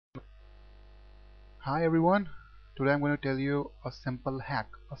Hi everyone, today I'm going to tell you a simple hack,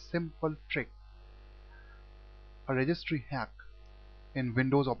 a simple trick, a registry hack in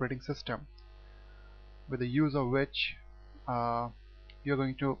Windows operating system with the use of which you're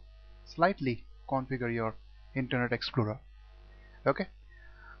going to slightly configure your Internet Explorer. Okay,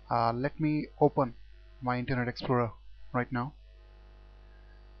 let me open my Internet Explorer right now.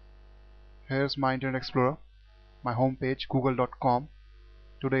 Here's my Internet Explorer, my home page google.com.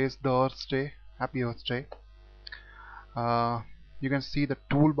 Today is Thursday, happy Earth Day. You can see the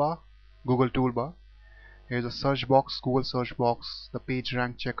toolbar, Google toolbar. Here's a search box, Google search box, the page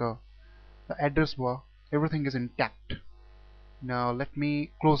rank checker, the address bar, everything is intact. Now let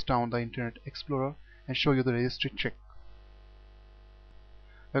me close down the Internet Explorer and show you the registry trick.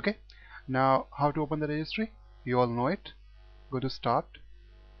 Okay, now how to open the registry? You all know it. Go to Start,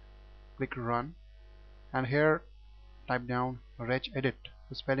 click Run, and here type down regedit.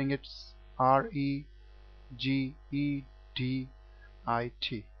 The spelling it's Regedit.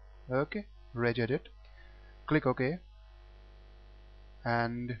 Okay, regedit. Click OK,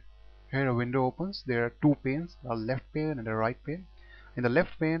 and here a window opens. There are two panes, a left pane and a right pane. In the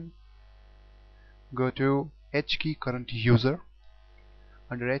left pane, go to H key current user.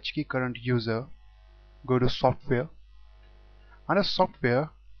 Under H key current user, go to software. Under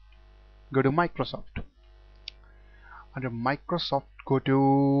software, go to Microsoft. Under Microsoft, go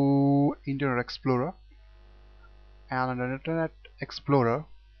to Internet Explorer, and under Internet Explorer,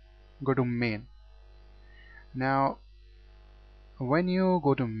 go to main. Now when you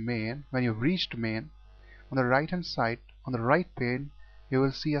go to main, when you've reached main, on the right hand side, on the right pane, you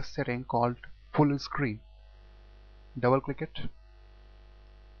will see a setting called full screen. Double click it,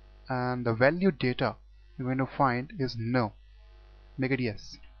 and the value data you're going to find is no. Make it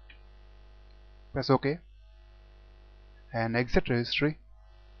yes. Press OK and exit registry.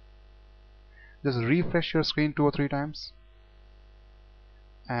 Just refresh your screen 2 or 3 times,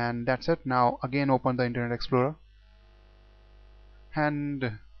 and that's it. Now again open the Internet Explorer,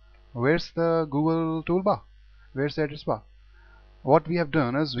 and where's the Google toolbar? Where's the address bar? What we have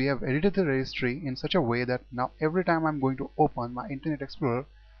done is we have edited the registry in such a way that now every time I'm going to open my Internet Explorer,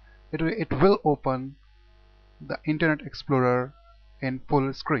 it will open the Internet Explorer in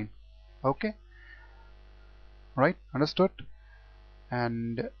full screen. Okay, right, understood?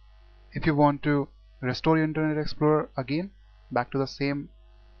 And if you want to restore your Internet Explorer again back to the same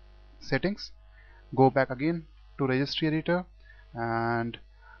settings, go back again to registry editor, and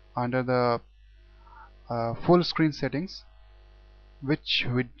under the full screen settings, which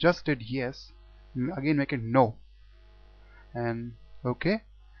we just did yes, again make it no, and OK.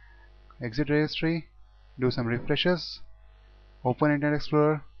 Exit registry, do some refreshes, open Internet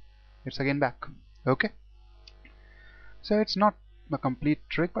Explorer, it's again back. Okay, so it's not a complete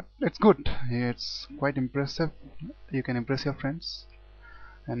trick, but it's good. It's quite impressive. You can impress your friends,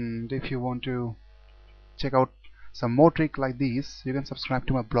 and if you want to check out some more tricks like these, you can subscribe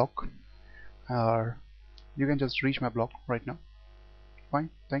to my blog, or you can just reach my blog right now. Fine,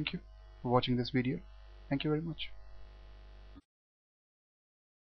 thank you for watching this video. Thank you very much.